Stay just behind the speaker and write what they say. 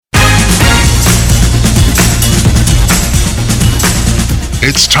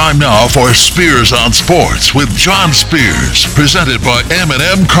It's time now for Spears on Sports with John Spears, presented by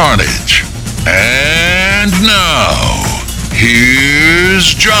M&M Carnage. And now,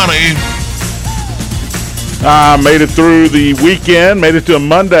 here's Johnny. Made it through the weekend, made it to a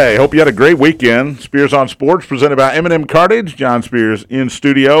Monday. Hope you had a great weekend. Spears on Sports, presented by M&M Carnage. John Spears in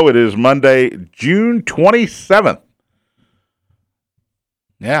studio. It is Monday, June 27th.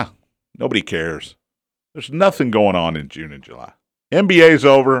 Yeah, nobody cares. There's nothing going on in June and July. NBA's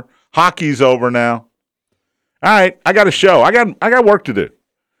over. Hockey's over now. All right, I got a show. I got work to do.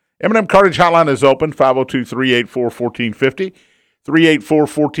 M&M Cartage Hotline is open, 502-384-1450.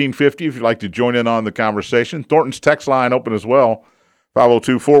 384-1450 if you'd like to join in on the conversation. Thornton's text line open as well,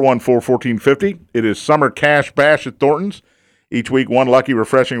 502-414-1450. It is Summer Cash Bash at Thornton's. Each week, one lucky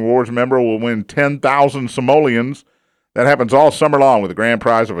Refreshing Rewards member will win 10,000 simoleons. That happens all summer long with a grand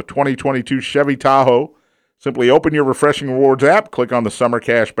prize of a 2022 Chevy Tahoe. Simply open your Refreshing Rewards app, click on the Summer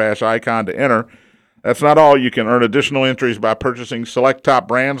Cash Bash icon to enter. That's not all. You can earn additional entries by purchasing select top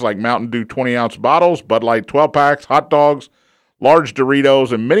brands like Mountain Dew 20-ounce bottles, Bud Light 12-packs, hot dogs, large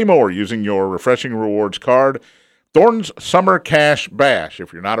Doritos, and many more using your Refreshing Rewards card. Thornton's Summer Cash Bash.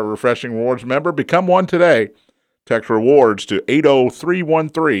 If you're not a Refreshing Rewards member, become one today. Text REWARDS to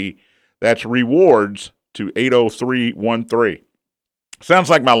 80313. That's REWARDS to 80313.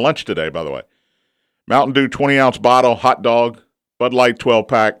 Sounds like my lunch today, by the way. Mountain Dew 20-ounce bottle, hot dog, Bud Light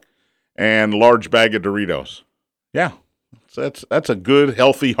 12-pack, and large bag of Doritos. Yeah, that's a good,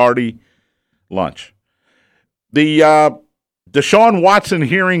 healthy, hearty lunch. The Deshaun Watson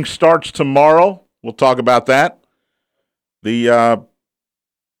hearing starts tomorrow. We'll talk about that. The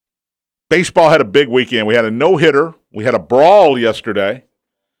baseball had a big weekend. We had a no-hitter. We had a brawl yesterday.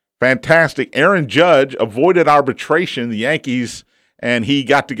 Fantastic. Aaron Judge avoided arbitration. The Yankees and he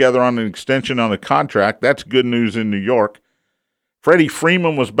got together on an extension on a contract. That's good news in New York. Freddie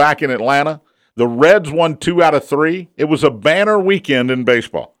Freeman was back in Atlanta. The Reds won 2 out of 3. It was a banner weekend in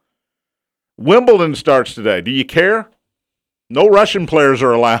baseball. Wimbledon starts today. Do you care? No Russian players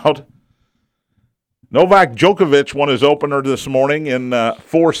are allowed. Novak Djokovic won his opener this morning in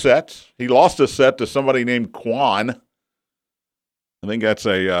 4 sets. He lost a set to somebody named Quan. I think that's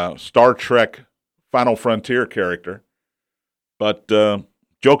a Star Trek Final Frontier character. But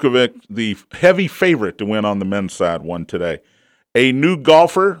Djokovic, the heavy favorite to win on the men's side, won today. A new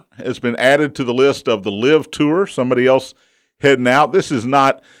golfer has been added to the list of the LIV Tour. Somebody else heading out. This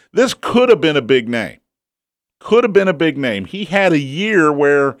could have been a big name. Could have been a big name. He had a year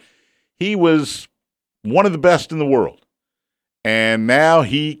where he was one of the best in the world. And now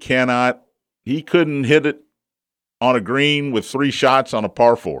he couldn't hit it on a green with 3 shots on a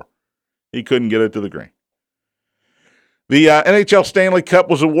par 4. He couldn't get it to the green. The NHL Stanley Cup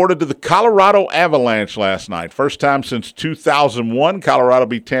was awarded to the Colorado Avalanche last night. First time since 2001, Colorado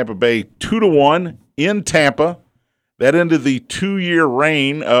beat Tampa Bay 2-1 in Tampa. That ended the 2-year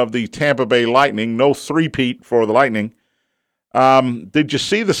reign of the Tampa Bay Lightning. No three-peat for the Lightning. Did you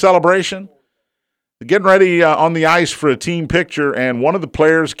see the celebration? They're getting ready on the ice for a team picture, and one of the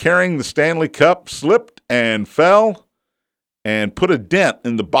players carrying the Stanley Cup slipped and fell and put a dent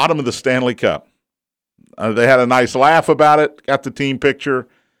in the bottom of the Stanley Cup. They had a nice laugh about it, got the team picture,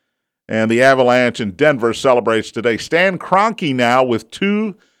 and the Avalanche in Denver celebrates today. Stan Kroenke now with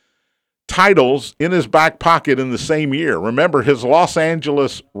 2 titles in his back pocket in the same year. Remember, his Los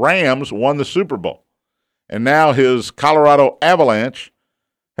Angeles Rams won the Super Bowl, and now his Colorado Avalanche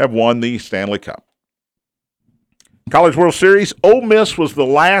have won the Stanley Cup. College World Series, Ole Miss was the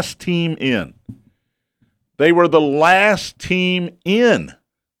last team in. They were the last team in.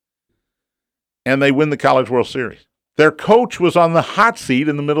 And they win the College World Series. Their coach was on the hot seat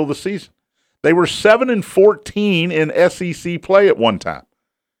in the middle of the season. They were 7-14 in SEC play at one time.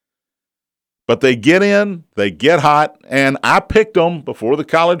 But they get in, they get hot, and I picked them before the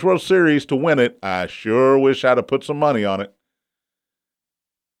College World Series to win it. I sure wish I'd have put some money on it.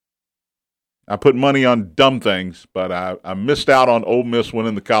 I put money on dumb things, but I missed out on Ole Miss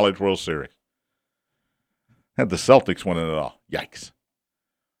winning the College World Series. Had the Celtics winning it all. Yikes.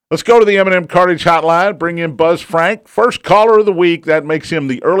 Let's go to the M&M Cartage Hotline, bring in Buzz Frank. First caller of the week. That makes him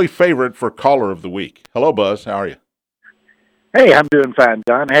the early favorite for caller of the week. Hello, Buzz. How are you? Hey, I'm doing fine,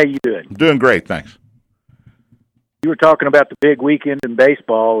 John. How you doing? I'm doing great, thanks. You were talking about the big weekend in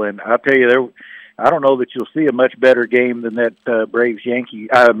baseball, and I'll tell you, I don't know that you'll see a much better game than that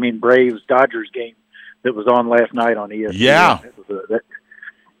Braves-Dodgers game that was on last night on ESPN. Yeah.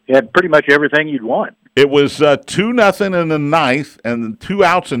 It had pretty much everything you'd want. It was 2-0 in the ninth, and 2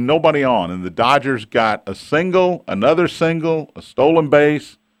 outs and nobody on. And the Dodgers got a single, another single, a stolen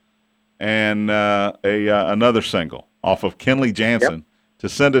base, and another single off of Kenley Jansen to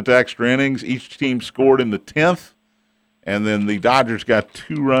send it to extra innings. Each team scored in the 10th, and then the Dodgers got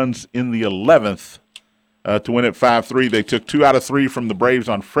 2 runs in the 11th to win it 5-3. They took 2 out of 3 from the Braves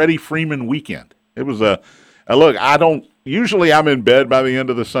on Freddie Freeman weekend. It was a look, usually I'm in bed by the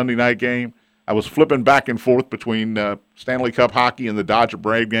end of the Sunday night game. I was flipping back and forth between Stanley Cup hockey and the Dodger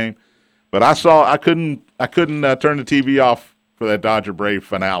Brave game, but I couldn't turn the TV off for that Dodger Brave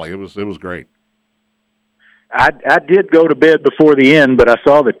finale. It was great. I did go to bed before the end, but I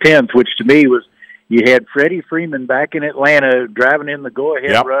saw the 10th, which to me was you had Freddie Freeman back in Atlanta driving in the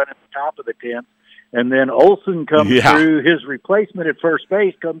go-ahead run at the top of the 10th, and then Olsen comes through. His replacement at first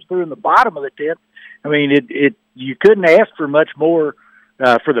base comes through in the bottom of the 10th. I mean, you couldn't ask for much more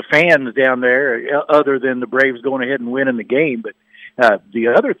for the fans down there other than the Braves going ahead and winning the game. But the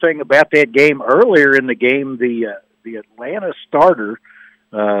other thing about that game, earlier in the game, the Atlanta starter,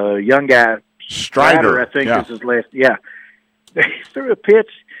 young guy, Strider, I think is his last. Yeah, he threw a pitch,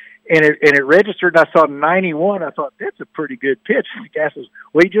 and it registered. And I saw 91. I thought that's a pretty good pitch. And the guy says,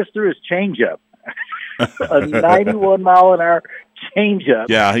 "Well, he just threw his changeup, a 91 mile an hour changeup."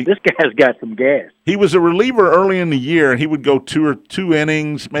 Yeah, this guy's got some gas. He was a reliever early in the year, and he would go 2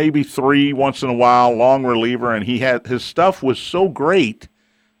 innings, maybe 3 once in a while, long reliever. And his stuff was so great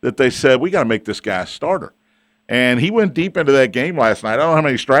that they said, "We got to make this guy a starter." And he went deep into that game last night. I don't know how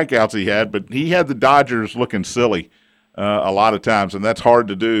many strikeouts he had, but he had the Dodgers looking silly a lot of times, and that's hard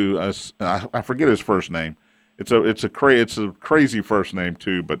to do. I forget his first name. It's a crazy first name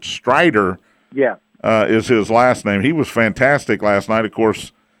too. But Strider, is his last name. He was fantastic last night. Of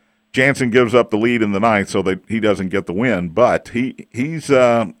course, Jansen gives up the lead in the ninth, so that he doesn't get the win. But he's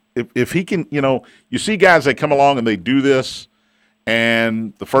if he can, you see guys that come along and they do this,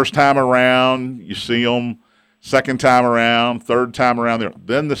 and the first time around you see them. Second time around, third time around there.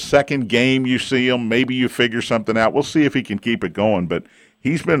 Then the second game you see him, maybe you figure something out. We'll see if he can keep it going, but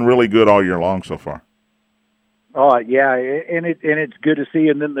he's been really good all year long so far. Oh yeah, and it's good to see.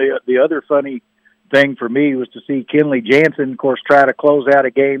 And then the other funny thing for me was to see Kenley Jansen, of course, try to close out a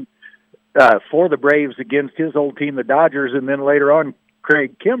game for the Braves against his old team, the Dodgers, and then later on,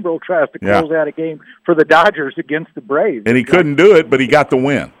 Craig Kimbrell tries to close out a game for the Dodgers against the Braves. And he couldn't do it, but he got the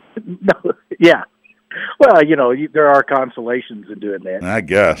win. No, yeah. Well, there are consolations in doing that. I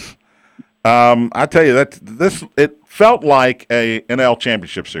guess. I tell you, it felt like a NL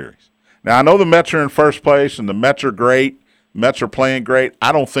Championship Series. Now, I know the Mets are in first place, and the Mets are great. Mets are playing great.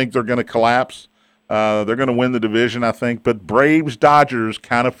 I don't think they're going to collapse. They're going to win the division, I think. But Braves-Dodgers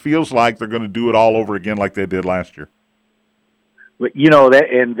kind of feels like they're going to do it all over again like they did last year. But,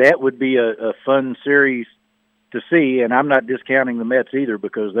 that would be a fun series to see, and I'm not discounting the Mets either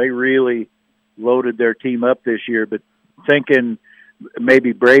because they really – loaded their team up this year, but thinking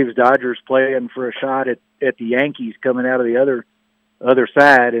maybe Braves-Dodgers playing for a shot at the Yankees coming out of the other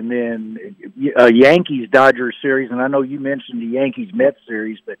side, and then a Yankees-Dodgers series. And I know you mentioned the Yankees-Mets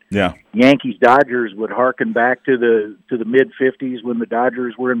series, but Yankees-Dodgers would harken back to the mid-'50s when the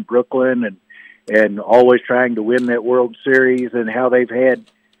Dodgers were in Brooklyn and always trying to win that World Series, and how they've had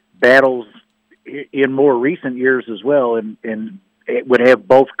battles in more recent years as well, and it would have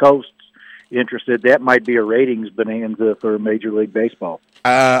both coasts interested. That might be a ratings bonanza for Major League Baseball.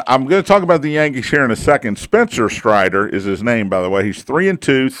 I'm going to talk about the Yankees here in a second. Spencer Strider is his name, by the way. He's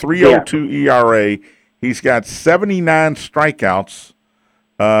 3-2, 3.02 ERA. He's got 79 strikeouts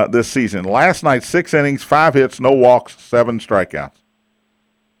this season. Last night, 6 innings, 5 hits, no walks, 7 strikeouts.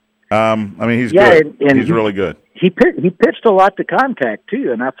 He's good. And he's really good. He pitched a lot to contact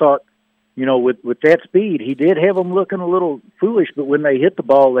too, and I thought, with that speed, he did have them looking a little foolish, but when they hit the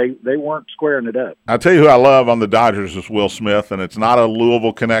ball, they weren't squaring it up. I'll tell you who I love on the Dodgers is Will Smith, and it's not a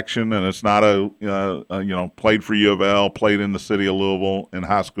Louisville connection, and it's not played for U of L, played in the city of Louisville in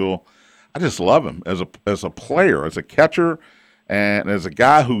high school. I just love him as a player, as a catcher, and as a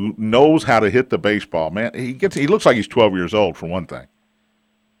guy who knows how to hit the baseball. Man, he looks like he's 12 years old for one thing.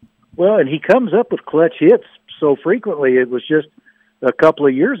 Well, and he comes up with clutch hits so frequently. It was just a couple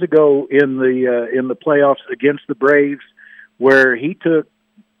of years ago in the playoffs against the Braves, where he took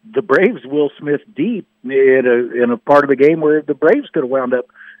the Braves' Will Smith deep in a part of the game where the Braves could have wound up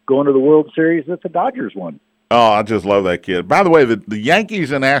going to the World Series that the Dodgers won. Oh, I just love that kid. By the way, the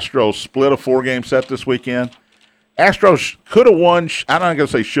Yankees and Astros split a 4-game set this weekend. Astros could have won. I'm not going to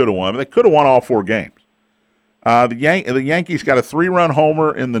say should have won, but they could have won all 4 games. The Yankees got a 3-run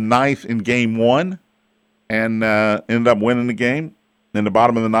homer in the 9th in Game 1 and ended up winning the game. In the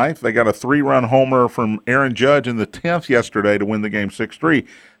bottom of the 9th, they got a 3-run homer from Aaron Judge in the 10th yesterday to win the game 6-3.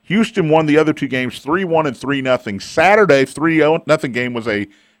 Houston won the other 2 games 3-1 and 3-0. Saturday, 3-0 game was a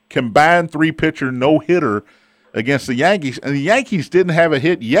combined 3-pitcher no-hitter against the Yankees. And the Yankees didn't have a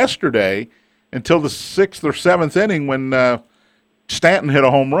hit yesterday until the 6th or 7th inning when Stanton hit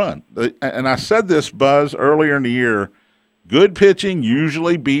a home run. And I said this, Buzz, earlier in the year, good pitching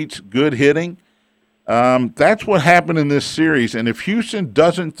usually beats good hitting. That's what happened in this series. And if Houston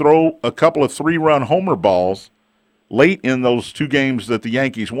doesn't throw a couple of 3-run homer balls late in those 2 games that the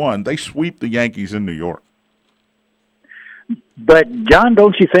Yankees won, they sweep the Yankees in New York. But, John,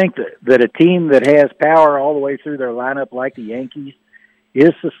 don't you think that a team that has power all the way through their lineup like the Yankees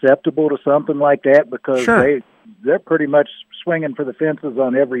is susceptible to something like that? Because they're pretty much swinging for the fences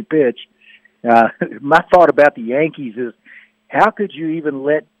on every pitch. My thought about the Yankees is, how could you even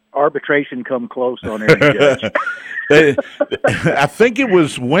let arbitration come close on Aaron Judge? I think it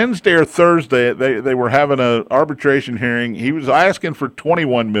was Wednesday or Thursday. They were having an arbitration hearing. He was asking for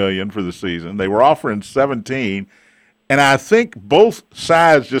 $21 million for the season. They were offering $17 million, and I think both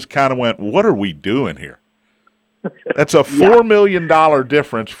sides just kind of went, "What are we doing here?" That's a $4 million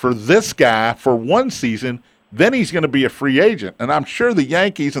difference for this guy for one season. Then he's going to be a free agent. And I'm sure the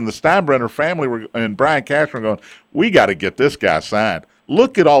Yankees and the Steinbrenner family and Brian Cashman are going, we got to get this guy signed.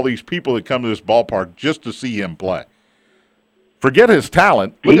 Look at all these people that come to this ballpark just to see him play. Forget his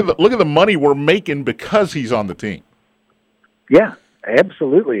talent. Look at the money we're making because he's on the team. Yeah,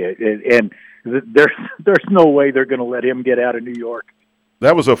 absolutely. And there's no way they're going to let him get out of New York.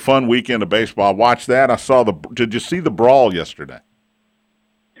 That was a fun weekend of baseball. I watched that. Did you see the brawl yesterday?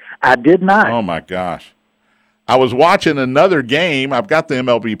 I did not. Oh, my gosh. I was watching another game. I've got the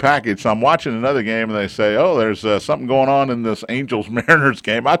MLB package, so I'm watching another game, and they say, there's something going on in this Angels-Mariners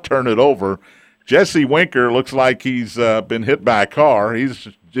game. I turn it over. Jesse Winker looks like he's been hit by a car. His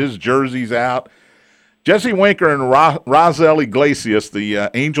jersey's out. Jesse Winker and Raisel Iglesias, the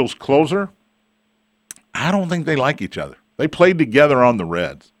Angels closer, I don't think they like each other. They played together on the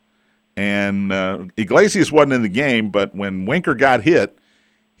Reds. And Iglesias wasn't in the game, but when Winker got hit,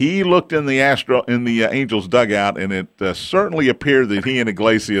 he looked in the Angels dugout, and it certainly appeared that he and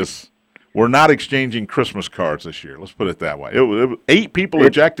Iglesias were not exchanging Christmas cards this year. Let's put it that way. It was 8 people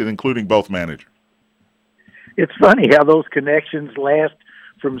ejected, including both managers. It's funny how those connections last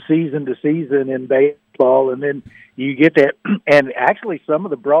from season to season in baseball, and then you get that. And actually, some of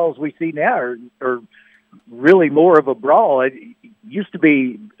the brawls we see now are really more of a brawl. It used to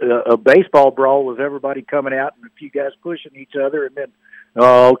be a baseball brawl with everybody coming out and a few guys pushing each other, and then,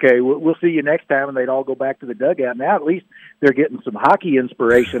 okay, we'll see you next time, and they'd all go back to the dugout. Now at least they're getting some hockey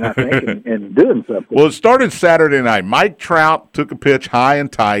inspiration, I think, and doing something. Well, it started Saturday night. Mike Trout took a pitch high and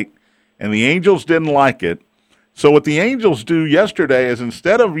tight, and the Angels didn't like it. So what the Angels do yesterday is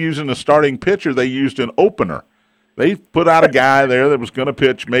instead of using a starting pitcher, they used an opener. They put out a guy there that was going to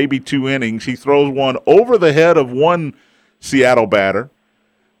pitch maybe 2 innings. He throws one over the head of one Seattle batter.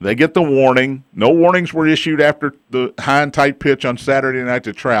 They get the warning. No warnings were issued after the high and tight pitch on Saturday night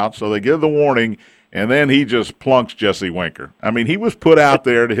to Trout, so they give the warning, and then he just plunks Jesse Winker. I mean, he was put out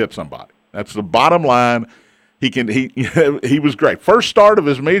there to hit somebody. That's the bottom line. He was great. First start of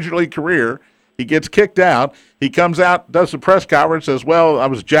his major league career, he gets kicked out. He comes out, does the press conference, says, well, I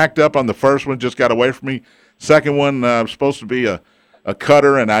was jacked up on the first one, just got away from me. Second one was supposed to be a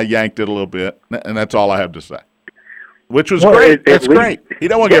cutter, and I yanked it a little bit, and that's all I have to say. Which was great. That's great. He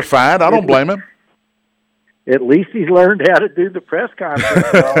don't want to get fined. I don't blame him. At least he's learned how to do the press conference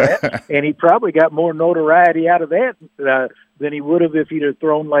and all that, and he probably got more notoriety out of that than he would have if he'd have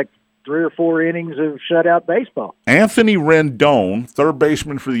thrown like 3 or 4 innings of shutout baseball. Anthony Rendon, third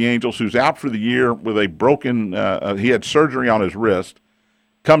baseman for the Angels, who's out for the year with a broken he had surgery on his wrist,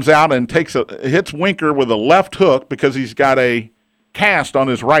 comes out and hits Winker with a left hook because he's got a cast on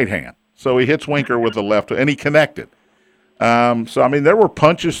his right hand. So he hits Winker with a left hook, and he connected. So, I mean, there were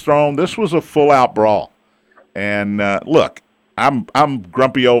punches thrown. This was a full-out brawl. And, look, I'm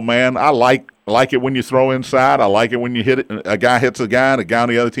grumpy old man. I like it when you throw inside. I like it when you hit it. A guy hits a guy, and a guy on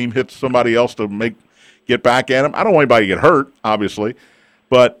the other team hits somebody else to get back at him. I don't want anybody to get hurt, obviously.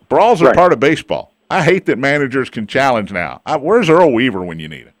 But brawls are part of baseball. I hate that managers can challenge now. Where's Earl Weaver when you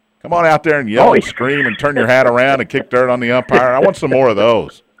need him? Come on out there and yell and scream and turn your hat around and kick dirt on the umpire. I want some more of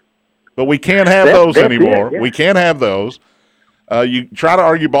those. But we can't have those anymore. Yeah. We can't have those. You try to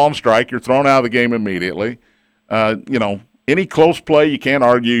argue ball and strike, you're thrown out of the game immediately. Any close play, you can't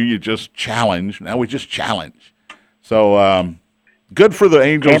argue. You just challenge. Now we just challenge. So good for the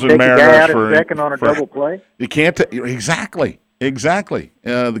Angels and Mariners. Can't take a guy out second on a double play? You can't. Exactly.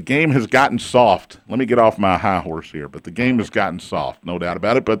 The game has gotten soft. Let me get off my high horse here. But the game has gotten soft, no doubt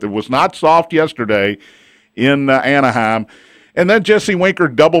about it. But it was not soft yesterday in Anaheim. And then Jesse Winker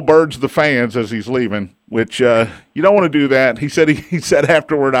double birds the fans as he's leaving, which you don't want to do that. He said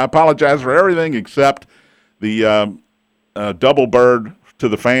afterward, I apologize for everything except the double bird to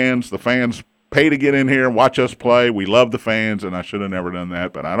the fans. The fans pay to get in here and watch us play. We love the fans, and I should have never done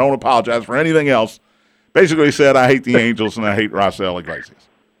that, but I don't apologize for anything else. Basically said I hate the Angels and I hate Raisel Iglesias.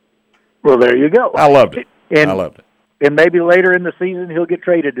 Well, there you go. I loved it. I loved it. And maybe later in the season he'll get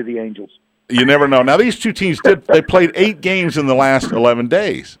traded to the Angels. You never know. Now, these two teams they played 8 games in the last 11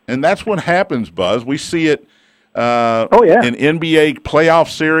 days, and that's what happens, Buzz. We see it in NBA playoff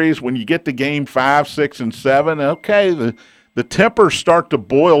series when you get to game 5, 6, and 7. Okay, the tempers start to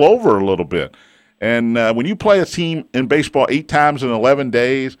boil over a little bit. And when you play a team in baseball 8 times in 11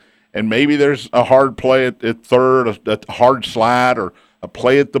 days, and maybe there's a hard play at third, a hard slide, or a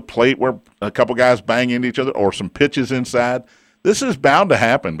play at the plate where a couple guys bang into each other, or some pitches inside, this is bound to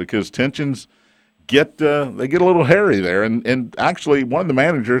happen because tensions get a little hairy there. And actually, one of the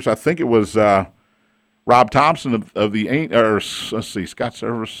managers, I think it was Rob Thompson of the Scott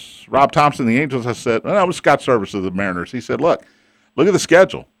Service, Rob Thompson of the Angels. I said, it was Scott Service of the Mariners. He said, look at the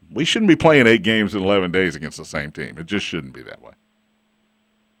schedule. We shouldn't be playing 8 games in 11 days against the same team. It just shouldn't be that way.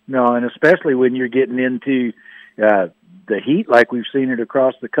 No, and especially when you're getting into the heat like we've seen it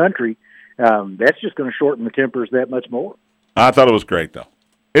across the country, that's just going to shorten the tempers that much more. I thought it was great, though.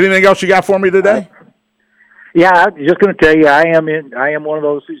 Anything else you got for me today? Yeah, I'm just going to tell you, I am one of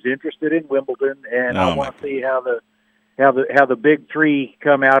those who's interested in Wimbledon, and I want to see how the big three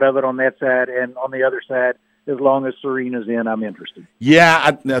come out of it on that side, and on the other side, as long as Serena's in, I'm interested.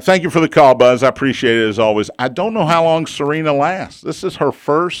 Yeah, thank you for the call, Buzz. I appreciate it as always. I don't know how long Serena lasts. This is her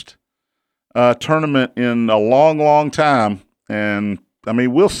first tournament in a long, long time, and I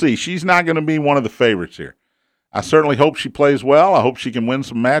mean, we'll see. She's not going to be one of the favorites here. I certainly hope she plays well. I hope she can win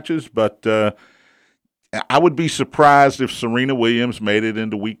some matches, but I would be surprised if Serena Williams made it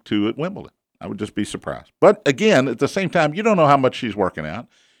into week 2 at Wimbledon. I would just be surprised. But again, at the same time, you don't know how much she's working out.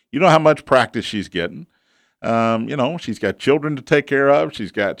 You don't know how much practice she's getting. She's got children to take care of.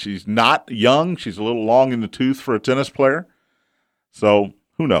 She's not young. She's a little long in the tooth for a tennis player. So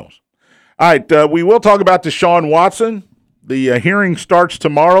who knows? All right, we will talk about Deshaun Watson. The hearing starts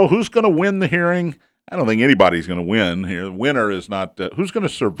tomorrow. Who's going to win the hearing? I don't think anybody's going to win here. The winner is not who's going to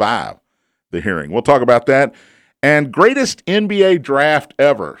survive the hearing. We'll talk about that. And greatest NBA draft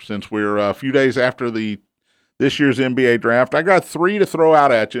ever, since we're a few days after this year's NBA draft. I got 3 to throw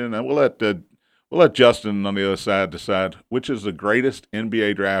out at you, and we'll let Justin on the other side decide which is the greatest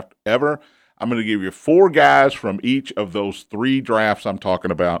NBA draft ever. I'm going to give you 4 guys from each of those 3 drafts I'm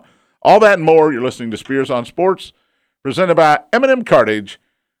talking about. All that and more. You're listening to Spears on Sports, presented by M&M Cartage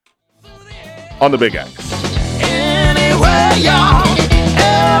on the Big X. Anywhere, y'all,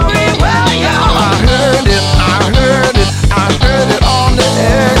 everywhere, y'all. I heard it on the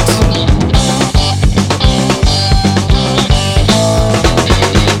X.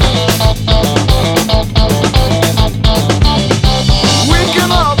 We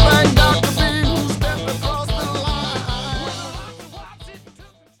can all thank Dr. B who stepped across the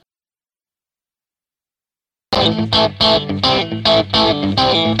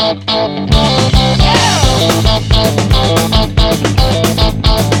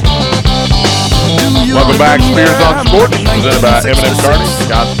Welcome back, Spears on Sports, presented by M&M Cartage.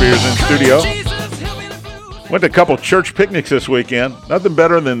 John Spears in studio. Went to a couple church picnics this weekend. Nothing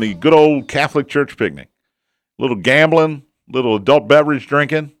better than the good old Catholic church picnic. A little gambling, a little adult beverage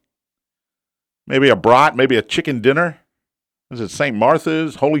drinking, maybe a brat, maybe a chicken dinner. Was it St.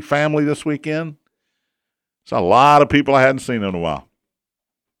 Martha's, Holy Family this weekend? It's a lot of people I hadn't seen in a while.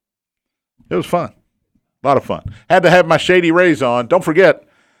 It was fun. A lot of fun. Had to have my Shady Rays on. Don't forget,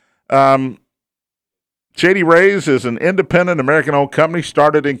 Shady Rays is an independent American-owned company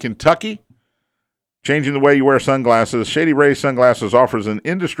started in Kentucky, changing the way you wear sunglasses. Shady Rays Sunglasses offers an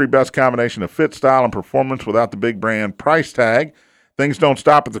industry-best combination of fit, style, and performance without the big brand price tag. Things don't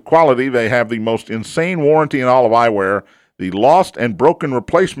stop at the quality. They have the most insane warranty in all of eyewear, the lost and broken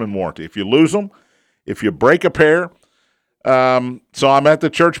replacement warranty. If you lose them, if you break a pair. So I'm at the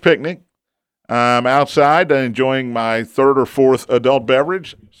church picnic. I'm outside enjoying my 3rd or 4th adult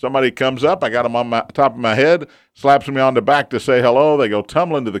beverage. Somebody comes up. I got them on my top of my head, slaps me on the back to say hello. They go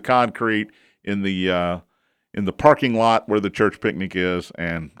tumbling to the concrete in the parking lot where the church picnic is,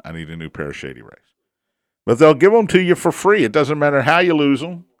 and I need a new pair of Shady Rays. But they'll give them to you for free. It doesn't matter how you lose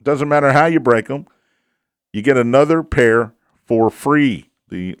them. It doesn't matter how you break them. You get another pair for free.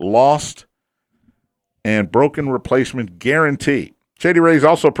 The lost and broken replacement guarantee. Shady Rays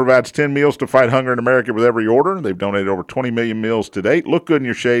also provides 10 meals to fight hunger in America with every order. They've donated over 20 million meals to date. Look good in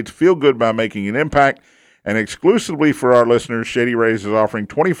your shades. Feel good by making an impact. And exclusively for our listeners, Shady Rays is offering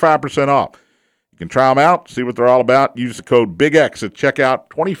 25% off. You can try them out, see what they're all about. Use the code BIGX at checkout.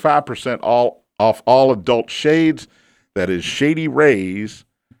 25% off all adult shades. That is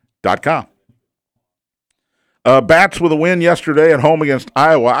ShadyRays.com. Bats with a win yesterday at home against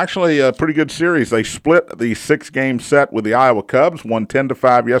Iowa. Actually, a pretty good series. They split the 6-game set with the Iowa Cubs, won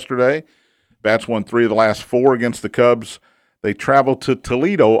 10-5 yesterday. Bats won 3 of the last 4 against the Cubs. They travel to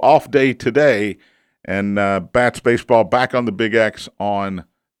Toledo, off day today, and Bats baseball back on the Big X on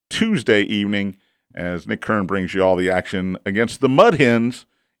Tuesday evening as Nick Kern brings you all the action against the Mud Hens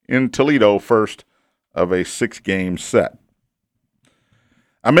in Toledo, first of a 6-game set.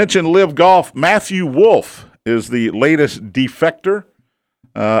 I mentioned Live Golf. Matthew Wolff is the latest defector,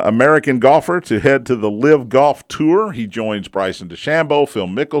 American golfer to head to the Live Golf Tour. He joins Bryson DeChambeau, Phil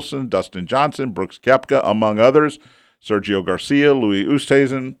Mickelson, Dustin Johnson, Brooks Koepka, among others, Sergio Garcia, Louis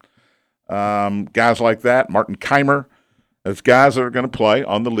Oosthuizen, guys like that, Martin Keimer. As guys that are going to play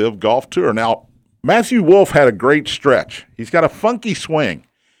on the Live Golf Tour. Now, Matthew Wolff had a great stretch. He's got a funky swing.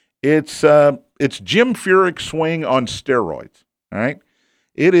 It's Jim Furyk's swing on steroids, all right?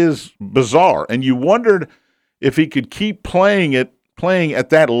 It is bizarre, and you wondered if he could keep playing at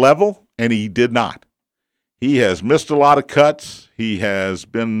that level, and he did not. He has missed a lot of cuts. He has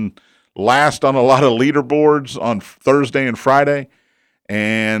been last on a lot of leaderboards on Thursday and Friday,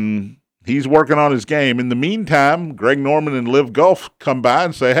 and he's working on his game. In the meantime, Greg Norman and Live Golf come by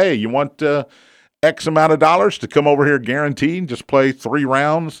and say, hey, you want X amount of dollars to come over here guaranteed, just play 3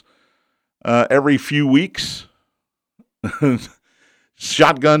 rounds every few weeks.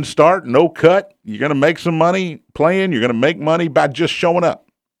 Shotgun start, no cut. You're going to make some money playing. You're going to make money by just showing up.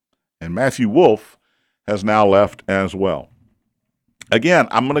 And Matthew Wolff has now left as well. Again,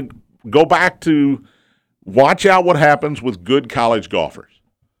 I'm going to go back to watch out what happens with good college golfers.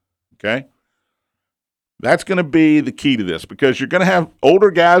 Okay? That's going to be the key to this because you're going to have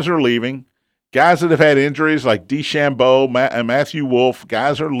older guys are leaving, guys that have had injuries like DeChambeau and Matthew Wolff,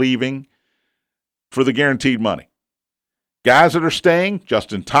 guys are leaving for the guaranteed money. Guys that are staying,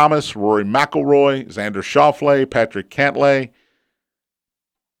 Justin Thomas, Rory McIlroy, Xander Schauffele, Patrick Cantlay,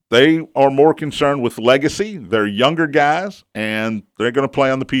 they are more concerned with legacy. They're younger guys, and they're going to play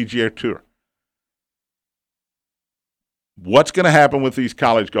on the PGA Tour. What's going to happen with these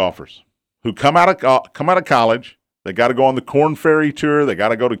college golfers who come out of college? They got to go on the Korn Ferry Tour. They got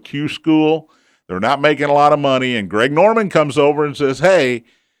to go to Q School. They're not making a lot of money, and Greg Norman comes over and says, hey,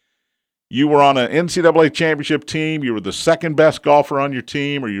 you were on an NCAA championship team, you were the second best golfer on your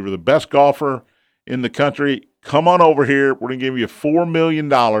team, or you were the best golfer in the country. Come on over here. We're going to give you $4 million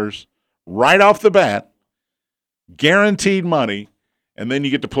right off the bat, guaranteed money, and then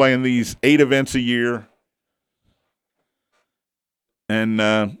you get to play in these 8 events a year. And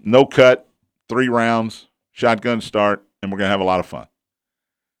no cut, 3 rounds, shotgun start, and we're going to have a lot of fun.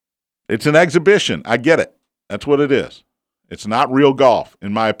 It's an exhibition. I get it. That's what it is. It's not real golf,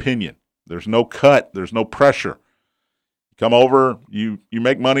 in my opinion. There's no cut. There's no pressure. Come over, you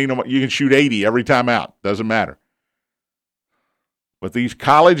make money. You can shoot 80 every time out. Doesn't matter. But these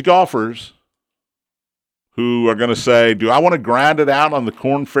college golfers who are going to say, do I want to grind it out on the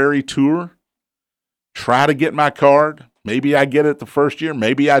Korn Ferry Tour? Try to get my card. Maybe I get it the first year.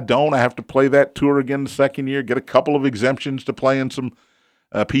 Maybe I don't. I have to play that tour again the second year. Get a couple of exemptions to play in some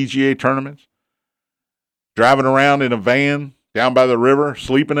PGA tournaments. Driving around in a van down by the river.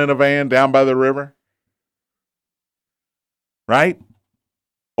 Sleeping in a van down by the river. Right?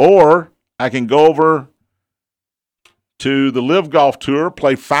 Or I can go over to the Live Golf Tour,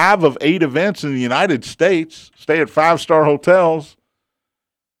 play 5 of 8 events in the United States, stay at 5-star hotels,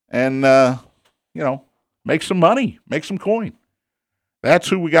 and, make some money, make some coin. That's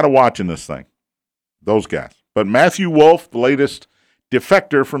who we got to watch in this thing, those guys. But Matthew Wolff, the latest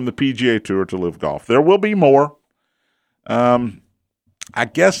defector from the PGA Tour to Live Golf. There will be more. I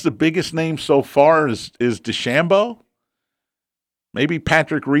guess the biggest name so far is DeChambeau. Maybe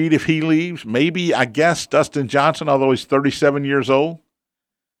Patrick Reed if he leaves. Maybe, I guess, Dustin Johnson, although he's 37 years old.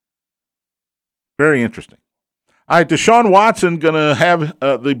 Very interesting. All right, Deshaun Watson going to have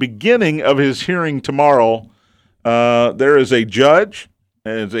the beginning of his hearing tomorrow. There is a judge,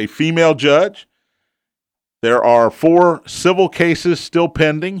 as a female judge. There are 4 civil cases still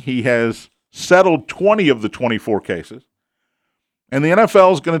pending. He has settled 20 of the 24 cases. And the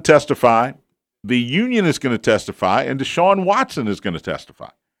NFL is going to testify. The union is going to testify, and Deshaun Watson is going to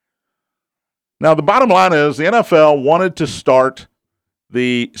testify. Now, the bottom line is the NFL wanted to start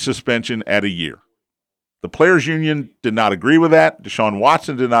the suspension at a year. The players' union did not agree with that. Deshaun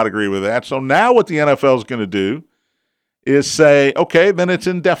Watson did not agree with that. So now what the NFL is going to do is say, okay, then it's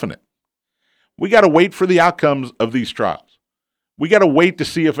indefinite. We got to wait for the outcomes of these trials. We got to wait to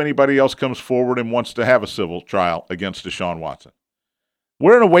see if anybody else comes forward and wants to have a civil trial against Deshaun Watson.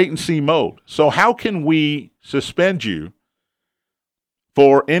 We're in a wait-and-see mode. So how can we suspend you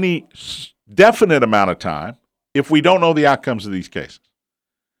for any definite amount of time if we don't know the outcomes of these cases?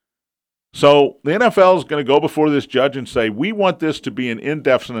 So the NFL is going to go before this judge and say, we want this to be an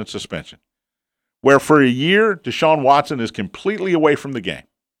indefinite suspension, where for a year, Deshaun Watson is completely away from the game.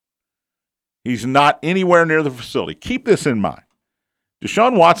 He's not anywhere near the facility. Keep this in mind.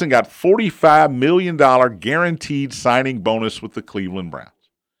 Deshaun Watson got $45 million guaranteed signing bonus with the Cleveland Browns.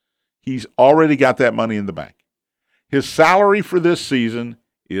 He's already got that money in the bank. His salary for this season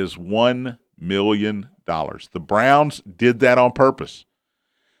is $1 million. The Browns did that on purpose.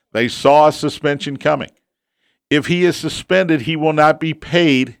 They saw a suspension coming. If he is suspended, he will not be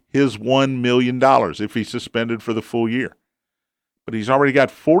paid his $1 million if he's suspended for the full year. But he's already got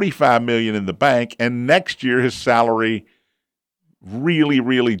 $45 million in the bank, and next year his salary really,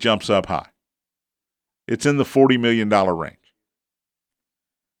 really jumps up high. It's in the $40 million range.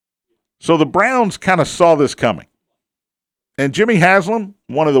 So the Browns kind of saw this coming. And Jimmy Haslam,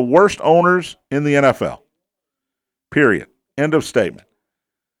 one of the worst owners in the NFL. Period. End of statement.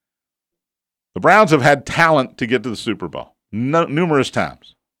 The Browns have had talent to get to the Super Bowl numerous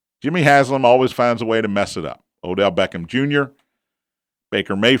times. Jimmy Haslam always finds a way to mess it up. Odell Beckham Jr.,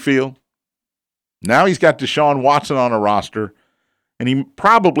 Baker Mayfield. Now he's got Deshaun Watson on a roster, and he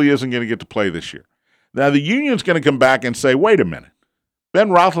probably isn't going to get to play this year. Now the union's going to come back and say, wait a minute. Ben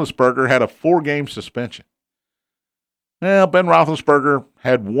Roethlisberger had a 4-game suspension. Well, Ben Roethlisberger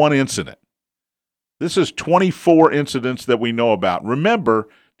had one incident. This is 24 incidents that we know about. Remember,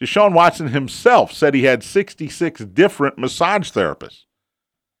 Deshaun Watson himself said he had 66 different massage therapists.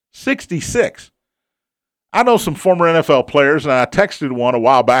 66. I know some former NFL players, and I texted one a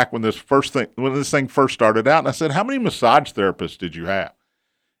while back when this thing first started out, and I said, how many massage therapists did you have?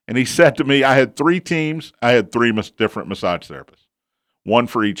 And he said to me, I had 3 teams. I had 3 different massage therapists, one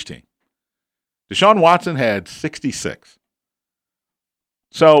for each team. Deshaun Watson had 66.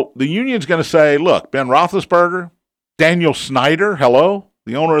 So the union's going to say, look, Ben Roethlisberger, Daniel Snyder, hello,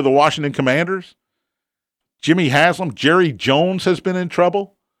 the owner of the Washington Commanders, Jimmy Haslam, Jerry Jones has been in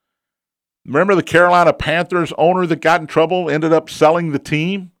trouble. Remember the Carolina Panthers owner that got in trouble, ended up selling the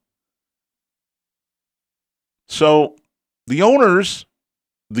team? So the owners,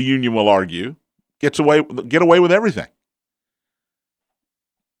 the union will argue, get away with everything.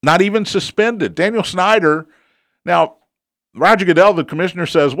 Not even suspended. Daniel Snyder, now Roger Goodell, the commissioner,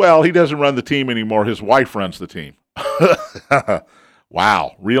 says, well, he doesn't run the team anymore. His wife runs the team.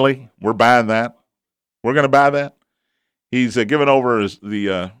 Wow, really? We're buying that? We're going to buy that? He's given over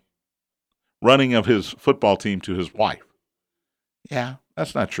the running of his football team to his wife. Yeah,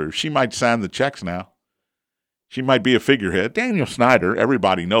 that's not true. She might sign the checks now. She might be a figurehead. Daniel Snyder,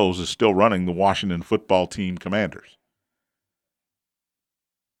 everybody knows, is still running the Washington football team Commanders.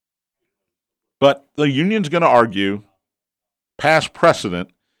 But the union's going to argue past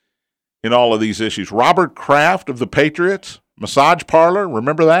precedent in all of these issues. Robert Kraft of the Patriots, massage parlor,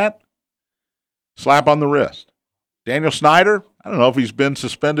 remember that? Slap on the wrist. Daniel Snyder, I don't know if he's been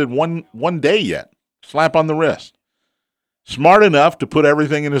suspended one day yet. Slap on the wrist. Smart enough to put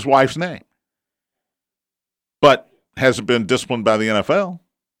everything in his wife's name, but hasn't been disciplined by the NFL.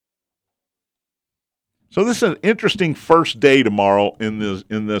 So this is an interesting first day tomorrow in this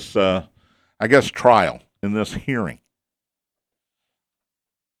trial, in this hearing.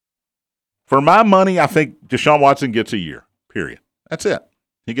 For my money, I think Deshaun Watson gets a year, period. That's it.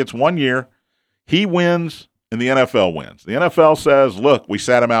 He gets 1 year. He wins, and the NFL wins. The NFL says, look, we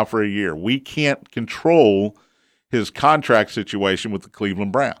sat him out for a year. We can't control his contract situation with the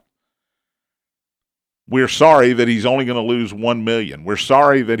Cleveland Browns. We're sorry that he's only going to lose $1 million. We're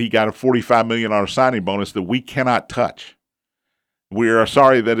sorry that he got a $45 million signing bonus that we cannot touch. We are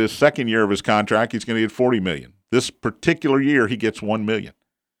sorry that his second year of his contract, he's going to get $40 million. This particular year, he gets $1 million.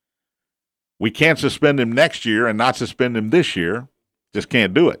 We can't suspend him next year and not suspend him this year. Just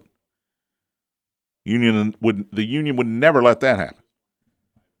can't do it. The union would never let that happen.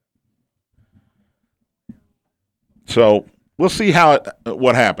 So we'll see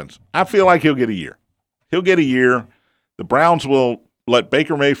what happens. I feel like he'll get a year. He'll get a year. The Browns will let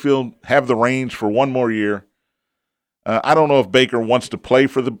Baker Mayfield have the reins for 1 more year. I don't know if Baker wants to play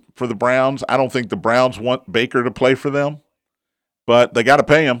for the Browns. I don't think the Browns want Baker to play for them, but they got to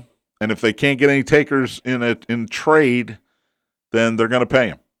pay him. And if they can't get any takers in trade, then they're going to pay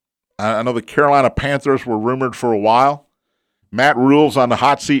him. I know the Carolina Panthers were rumored for a while. Matt Rule's on the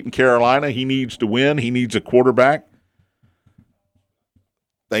hot seat in Carolina. He needs to win. He needs a quarterback.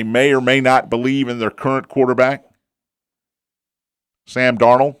 They may or may not believe in their current quarterback, Sam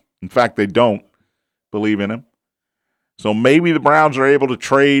Darnold. In fact, they don't believe in him. So maybe the Browns are able to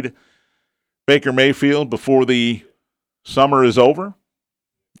trade Baker Mayfield before the summer is over.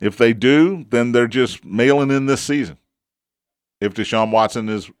 If they do, then they're just mailing in this season. If Deshaun Watson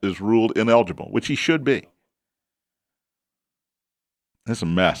is ruled ineligible, which he should be. It's a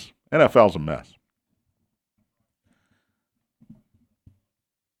mess. NFL's a mess.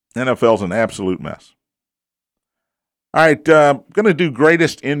 NFL's an absolute mess. All right, I'm going to do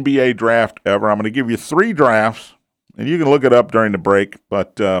greatest NBA draft ever. I'm going to give you 3 drafts, and you can look it up during the break.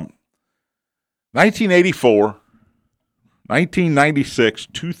 But 1984, 1996,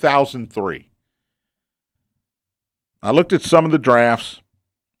 2003. I looked at some of the drafts,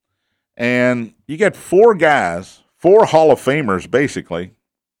 and you get 4 guys, 4 Hall of Famers, basically,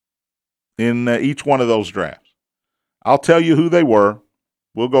 in each one of those drafts. I'll tell you who they were.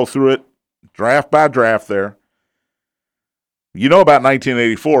 We'll go through it draft by draft there. You know about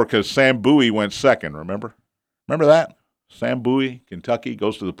 1984 because Sam Bowie went second, remember? Remember that? Sam Bowie, Kentucky,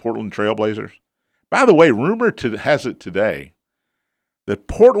 goes to the Portland Trailblazers. By the way, rumor has it today that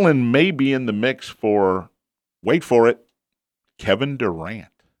Portland may be in the mix for, wait for it, Kevin Durant.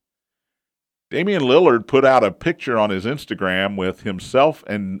 Damian Lillard put out a picture on his Instagram with himself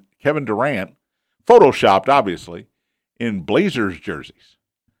and Kevin Durant, photoshopped obviously, in Blazers jerseys.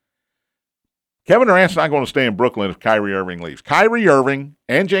 Kevin Durant's not going to stay in Brooklyn if Kyrie Irving leaves. Kyrie Irving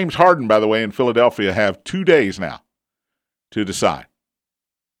and James Harden, by the way, in Philadelphia have 2 days now to decide.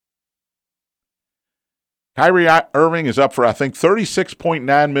 Kyrie Irving is up for, I think,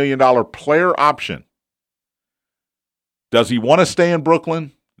 $36.9 million player option. Does he want to stay in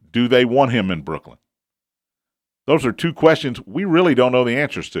Brooklyn? Do they want him in Brooklyn? Those are 2 questions we really don't know the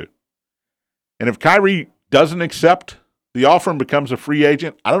answers to. And if Kyrie doesn't accept the offer and becomes a free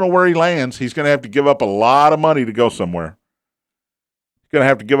agent, I don't know where he lands. He's going to have to give up a lot of money to go somewhere. He's going to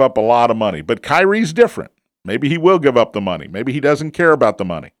have to give up a lot of money. But Kyrie's different. Maybe he will give up the money. Maybe he doesn't care about the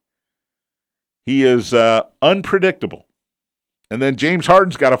money. He is unpredictable. And then James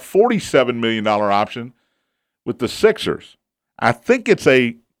Harden's got a $47 million option with the Sixers. I think it's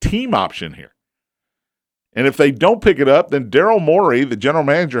a team option here. And if they don't pick it up, then Daryl Morey, the general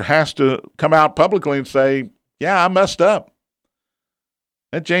manager, has to come out publicly and say, yeah, I messed up.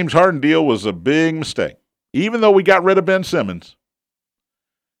 That James Harden deal was a big mistake. Even though we got rid of Ben Simmons,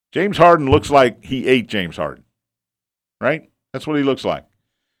 James Harden looks like he ate James Harden, right? That's what he looks like.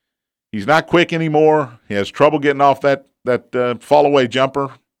 He's not quick anymore. He has trouble getting off that fall-away jumper.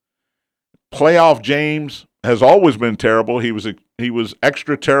 Playoff James has always been terrible. He was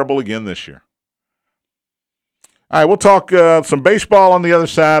extra terrible again this year. All right, we'll talk some baseball on the other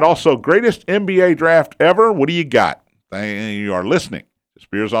side. Also, greatest NBA draft ever. What do you got? You are listening to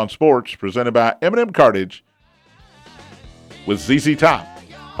Spears on Sports, presented by M&M Cartage with ZZ Top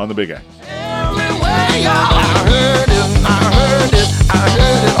on the Big X. I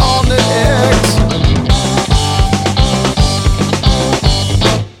heard it on the X.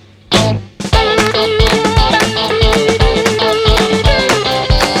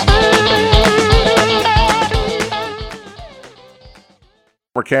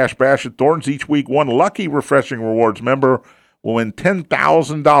 For Cash Bash at Thornton's each week, one lucky Refreshing Rewards member will win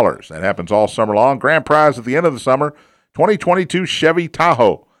 $10,000. That happens all summer long. Grand prize at the end of the summer, 2022 Chevy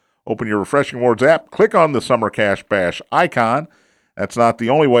Tahoe. Open your Refreshing Rewards app, click on the Summer Cash Bash icon. That's not the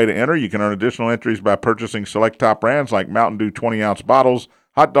only way to enter. You can earn additional entries by purchasing select top brands like Mountain Dew 20-ounce bottles,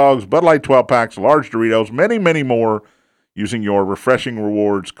 hot dogs, Bud Light 12-packs, large Doritos, many, many more using your Refreshing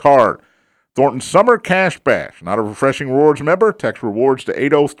Rewards card. Thornton's Summer Cash Bash. Not a Refreshing Rewards member? Text rewards to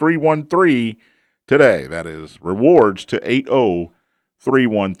 80313 today. That is rewards to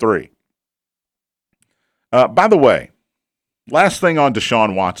 80313. By the way, last thing on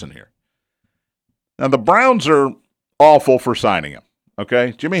Deshaun Watson here. Now, the Browns are awful for signing him,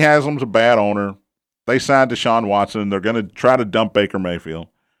 okay? Jimmy Haslam's a bad owner. They signed Deshaun Watson. They're going to try to dump Baker Mayfield.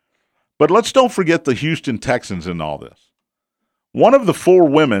 But let's don't forget the Houston Texans in all this. One of the 4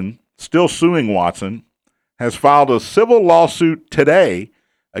 women still suing Watson has filed a civil lawsuit today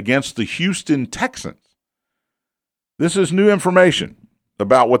against the Houston Texans. This is new information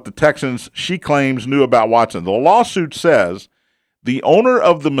about what the Texans, she claims, knew about Watson. The lawsuit says the owner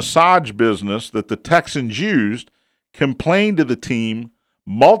of the massage business that the Texans used complained to the team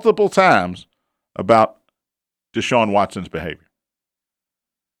multiple times about Deshaun Watson's behavior.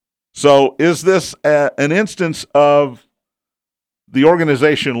 So is this an instance of the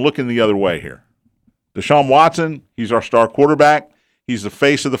organization looking the other way here? Deshaun Watson, he's our star quarterback. He's the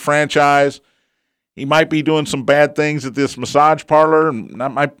face of the franchise. He might be doing some bad things at this massage parlor and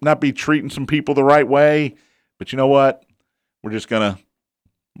might not be treating some people the right way. But you know what? We're just gonna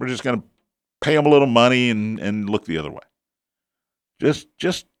pay them a little money and look the other way.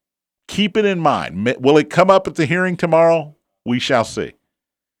 Just keep it in mind. Will it come up at the hearing tomorrow? We shall see.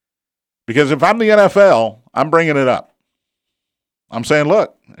 Because if I'm the NFL, I'm bringing it up. I'm saying,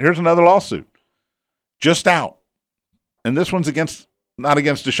 look, here's another lawsuit. Just out. And this one's not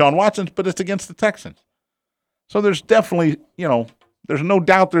against Deshaun Watson, but it's against the Texans. So there's definitely, there's no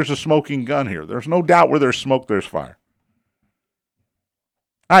doubt there's a smoking gun here. There's no doubt where there's smoke, there's fire.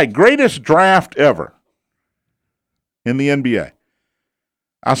 All right, greatest draft ever in the NBA.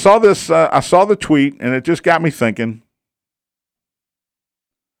 I saw this. I saw the tweet, and it just got me thinking.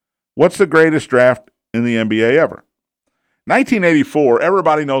 What's the greatest draft in the NBA ever? 1984.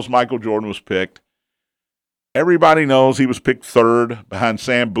 Everybody knows Michael Jordan was picked. Everybody knows he was picked third behind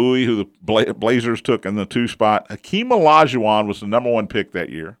Sam Bowie, who the Blazers took in the 2 spot. Hakeem Olajuwon was the number 1 pick that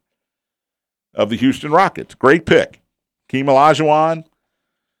year of the Houston Rockets. Great pick. Hakeem Olajuwon,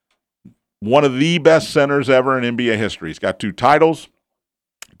 one of the best centers ever in NBA history. He's got 2 titles.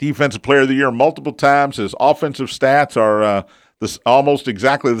 Defensive Player of the Year multiple times. His offensive stats are almost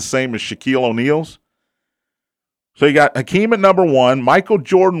exactly the same as Shaquille O'Neal's. So you got Hakeem at number 1. Michael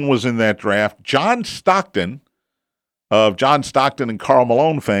Jordan was in that draft. John Stockton, of John Stockton and Karl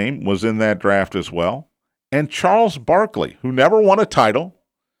Malone fame, was in that draft as well. And Charles Barkley, who never won a title,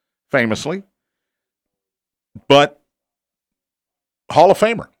 famously, but Hall of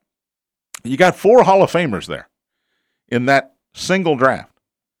Famer. You got 4 Hall of Famers there in that single draft.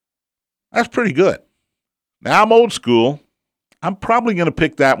 That's pretty good. Now I'm old school. I'm probably going to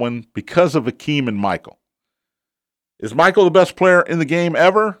pick that one because of Hakeem and Michael. Is Michael the best player in the game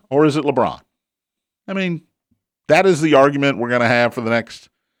ever, or is it LeBron? I mean, that is the argument we're going to have for the next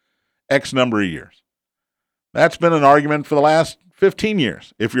X number of years. That's been an argument for the last 15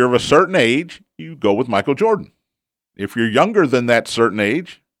 years. If you're of a certain age, you go with Michael Jordan. If you're younger than that certain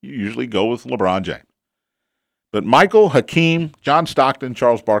age, you usually go with LeBron James. But Michael, Hakeem, John Stockton,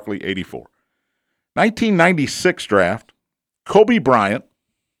 Charles Barkley, 84. 1996 draft, Kobe Bryant,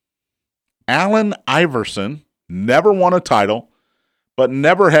 Allen Iverson, never won a title, but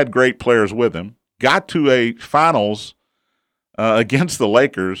never had great players with him, got to a finals against the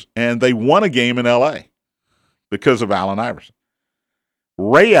Lakers, and they won a game in L.A. because of Allen Iverson.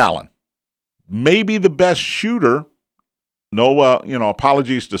 Ray Allen, maybe the best shooter. No,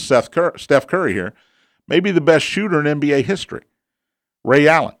 apologies to Steph Curry here. Maybe the best shooter in NBA history. Ray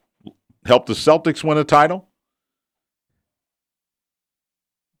Allen helped the Celtics win a title.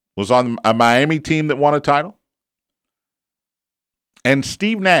 Was on a Miami team that won a title. And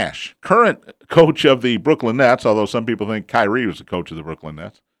Steve Nash, current coach of the Brooklyn Nets, although some people think Kyrie was the coach of the Brooklyn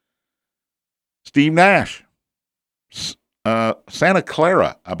Nets. Steve Nash, Santa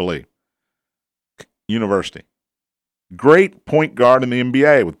Clara, I believe, University. Great point guard in the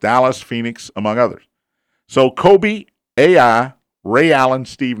NBA with Dallas, Phoenix, among others. So Kobe, AI, Ray Allen,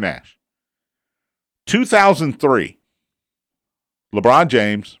 Steve Nash. 2003, LeBron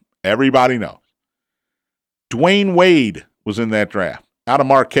James, everybody knows. Dwayne Wade was in that draft, out of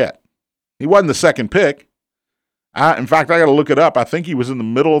Marquette. He wasn't the second pick. In fact, I got to look it up. I think he was in the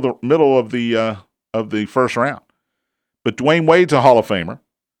middle of the first round. But Dwayne Wade's a Hall of Famer.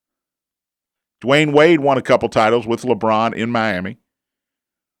 Dwayne Wade won a couple titles with LeBron in Miami.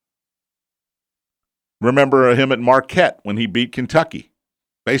 Remember him at Marquette when he beat Kentucky,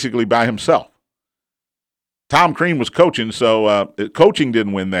 basically by himself. Tom Crean was coaching, so coaching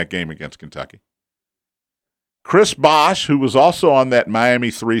didn't win that game against Kentucky. Chris Bosh, who was also on that Miami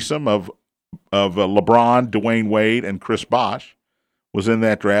threesome of LeBron, Dwayne Wade, and Chris Bosh, was in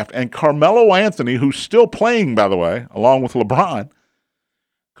that draft. And Carmelo Anthony, who's still playing, by the way, along with LeBron.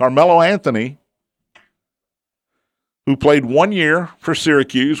 Carmelo Anthony, who played 1 year for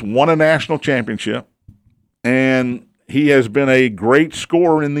Syracuse, won a national championship, and he has been a great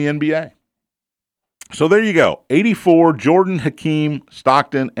scorer in the NBA. So there you go. 84, Jordan, Hakeem,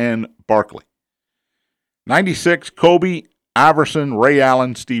 Stockton, and Barkley. 96, Kobe, Iverson, Ray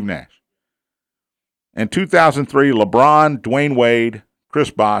Allen, Steve Nash. And 2003, LeBron, Dwayne Wade, Chris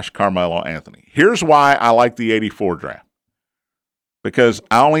Bosh, Carmelo Anthony. Here's why I like the 84 draft. Because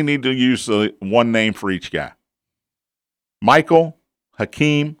I only need to use one name for each guy. Michael,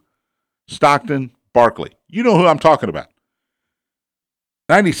 Hakeem, Stockton, Barkley. You know who I'm talking about.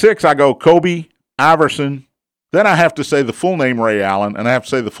 96, I go Kobe, Iverson. Then I have to say the full name Ray Allen, and I have to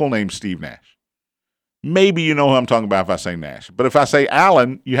say the full name Steve Nash. Maybe you know who I'm talking about if I say Nash. But if I say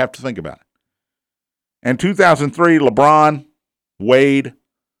Allen, you have to think about it. And 2003, LeBron, Wade,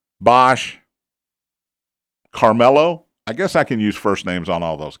 Bosh, Carmelo. I guess I can use first names on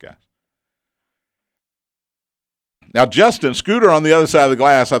all those guys. Now, Justin, Scooter on the other side of the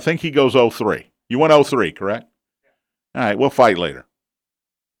glass, I think he goes 0-3. You went 0-3, correct? All right, we'll fight later.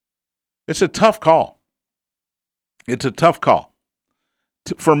 It's a tough call. It's a tough call.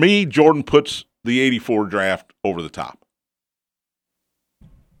 For me, Jordan puts the 84 draft over the top.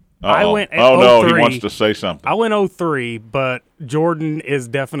 I went Oh, no, 0-3. he wants to say something. I went 0-3, but Jordan is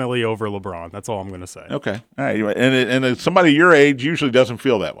definitely over LeBron. That's all I'm going to say. Okay. All right. And somebody your age usually doesn't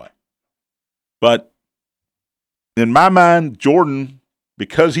feel that way. But in my mind, Jordan,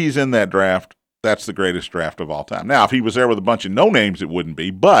 because he's in that draft, that's the greatest draft of all time. Now, if he was there with a bunch of no-names, it wouldn't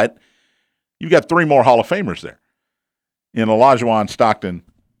be. But you've got 3 more Hall of Famers there in Olajuwon, Stockton,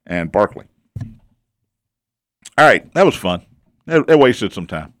 and Barkley. All right. That was fun. It wasted some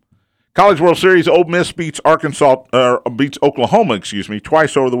time. College World Series, Ole Miss beats Oklahoma,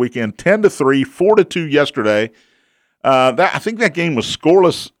 twice over the weekend, 10-3, 4-2 yesterday. I think that game was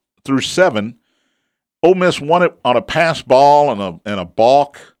scoreless through 7. Ole Miss won it on a pass ball and a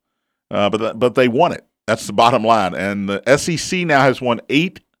balk, but they won it. That's the bottom line. And the SEC now has won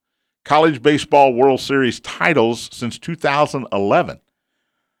 8 College Baseball World Series titles since 2011.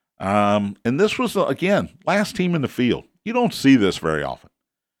 And this was, again, last team in the field. You don't see this very often.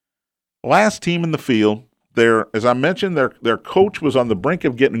 Last team in the field, as I mentioned, their coach was on the brink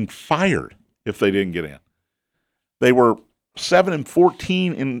of getting fired if they didn't get in. They were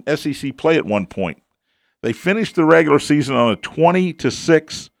 7-14 in SEC play at one point. They finished the regular season on a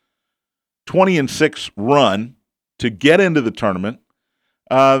 20-6 run to get into the tournament.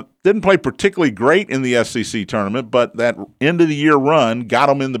 Didn't play particularly great in the SEC tournament, but that end of the year run got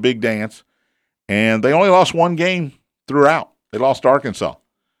them in the big dance. And they only lost one game throughout. They lost to Arkansas.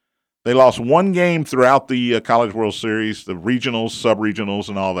 They lost one game throughout the College World Series, the regionals, sub-regionals,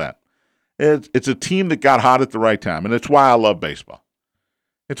 and all that. It's a team that got hot at the right time, and it's why I love baseball.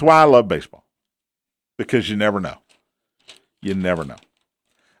 It's why I love baseball, because you never know. You never know.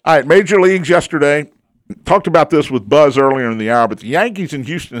 All right, Major Leagues yesterday. Talked about this with Buzz earlier in the hour, but the Yankees in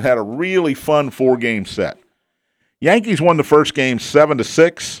Houston had a really fun 4-game set. Yankees won the first game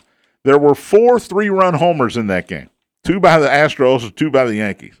 7-6. There were 4 3-run homers in that game, 2 by the Astros and 2 by the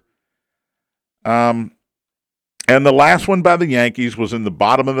Yankees. And the last one by the Yankees was in the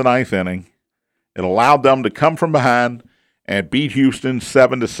bottom of the 9th inning. It allowed them to come from behind and beat Houston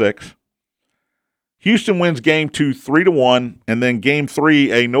 7-6. Houston wins Game 2 3-1, and then Game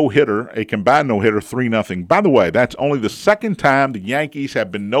 3 a no-hitter, a combined no-hitter 3-0. By the way, that's only the second time the Yankees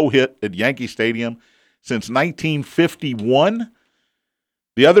have been no-hit at Yankee Stadium since 1951.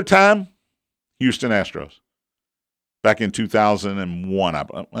 The other time, Houston Astros, back in 2001.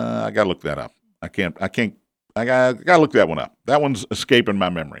 I got to look that up. I got to look that one up. That one's escaping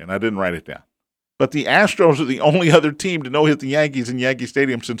my memory, and I didn't write it down. But the Astros are the only other team to no-hit the Yankees in Yankee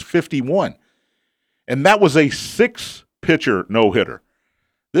Stadium since 51. And that was a 6-pitcher no-hitter.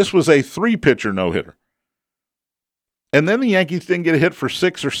 This was a 3-pitcher no-hitter. And then the Yankees didn't get a hit for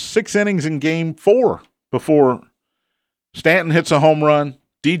 6 innings in Game 4 before Stanton hits a home run.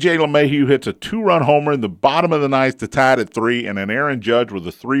 DJ LeMahieu hits a 2-run homer in the bottom of the 9th to tie it at 3, and then Aaron Judge with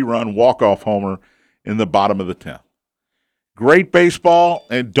a 3-run walk-off homer in the bottom of the 10th. Great baseball,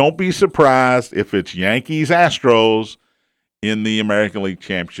 and don't be surprised if it's Yankees-Astros in the American League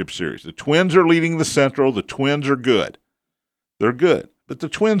Championship Series. The Twins are leading the Central. The Twins are good. They're good. But the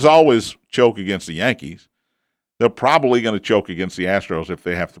Twins always choke against the Yankees. They're probably going to choke against the Astros if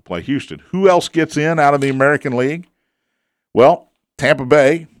they have to play Houston. Who else gets in out of the American League? Well, Tampa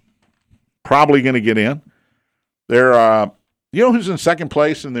Bay, probably going to get in. They're, you know who's in second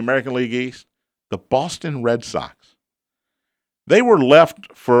place in the American League East? The Boston Red Sox. They were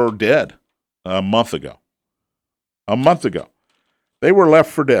left for dead a month ago. They were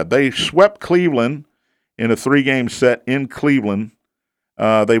left for dead. They swept Cleveland in a 3-game set in Cleveland.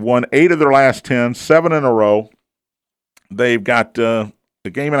 They've won 8 of their last 10, 7 in a row. They've got a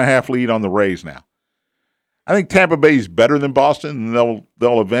game-and-a-half lead on the Rays now. I think Tampa Bay is better than Boston, and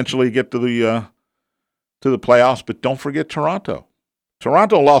they'll eventually get to the playoffs. But don't forget Toronto.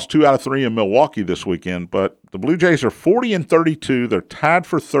 Toronto lost 2 out of 3 in Milwaukee this weekend, but the Blue Jays are 40-32. They're tied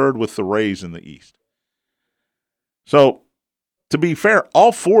for 3rd with the Rays in the East. So, to be fair,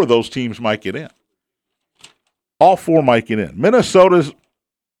 all 4 of those teams might get in. All 4 might get in. Minnesota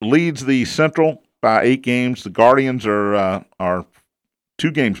leads the Central by 8 games. The Guardians are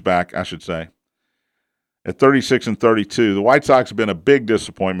 2 games back, I should say, at 36-32. The White Sox have been a big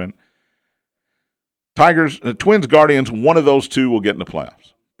disappointment. Twins, Guardians, one of those 2 will get in the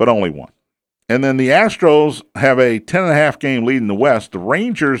playoffs, but only one. And then the Astros have a 10.5 game lead in the West. The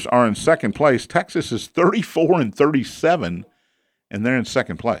Rangers are in second place. Texas is 34-37, and they're in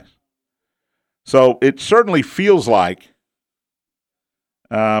second place. So it certainly feels like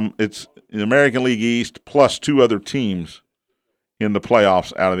it's the American League East plus 2 other teams in the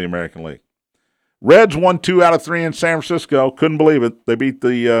playoffs out of the American League. Reds won 2 out of 3 in San Francisco. Couldn't believe it. They beat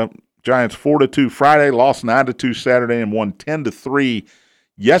the Giants 4-2 Friday, lost 9-2 Saturday, and won 10-3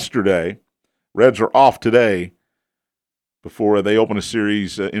 yesterday. Reds are off today before they open a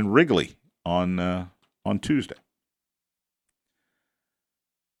series in Wrigley on Tuesday.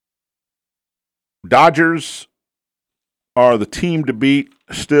 Dodgers are the team to beat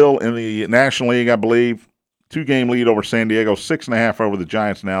still in the National League, I believe. 2-game lead over San Diego, 6.5 over the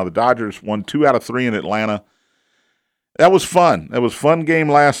Giants now. The Dodgers won 2 out of 3 in Atlanta. That was fun. That was a fun game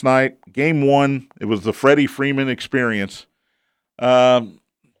last night. Game 1, it was the Freddie Freeman experience. I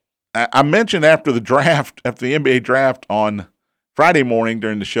mentioned after the NBA draft on Friday morning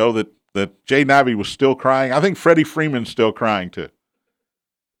during the show that Jaden Ivey was still crying. I think Freddie Freeman's still crying too.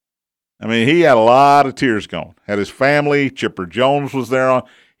 I mean, he had a lot of tears going. Had his family. Chipper Jones was there.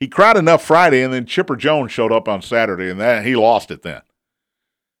 He cried enough Friday, and then Chipper Jones showed up on Saturday, and he lost it then.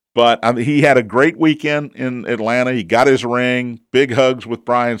 But he had a great weekend in Atlanta. He got his ring, big hugs with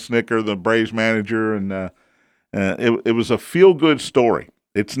Brian Snitker, the Braves manager, and it was a feel-good story.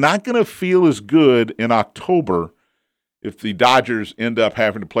 It's not going to feel as good in October if the Dodgers end up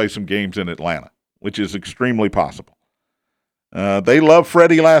having to play some games in Atlanta, which is extremely possible. They love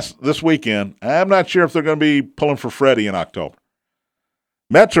Freddie this weekend. I'm not sure if they're going to be pulling for Freddie in October.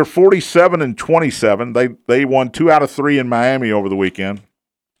 Mets are 47-27. They won 2 out of 3 in Miami over the weekend.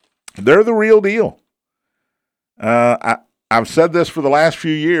 They're the real deal. I've said this for the last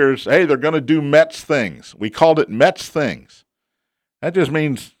few years. Hey, they're going to do Mets things. We called it Mets things. That just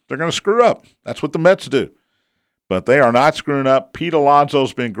means they're going to screw up. That's what the Mets do. But they are not screwing up. Pete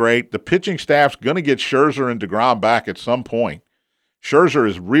Alonso's been great. The pitching staff's going to get Scherzer and DeGrom back at some point. Scherzer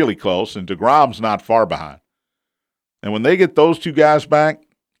is really close, and DeGrom's not far behind. And when they get those 2 guys back,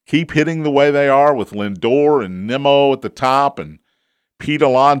 keep hitting the way they are with Lindor and Nimmo at the top and Pete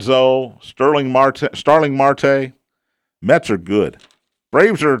Alonso, Starling Marte, Mets are good.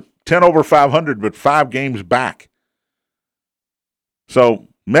 Braves are 10 over 500, but 5 games back. So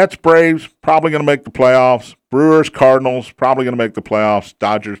Mets, Braves, probably going to make the playoffs. Brewers, Cardinals, probably going to make the playoffs.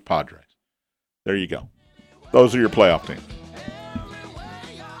 Dodgers, Padres. There you go. Those are your playoff teams.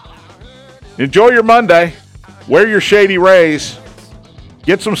 Enjoy your Monday. Wear your shady Rays.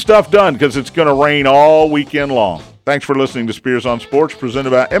 Get some stuff done because it's going to rain all weekend long. Thanks for listening to Spears on Sports, presented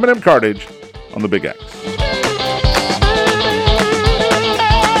by M&M Cartage on the Big X.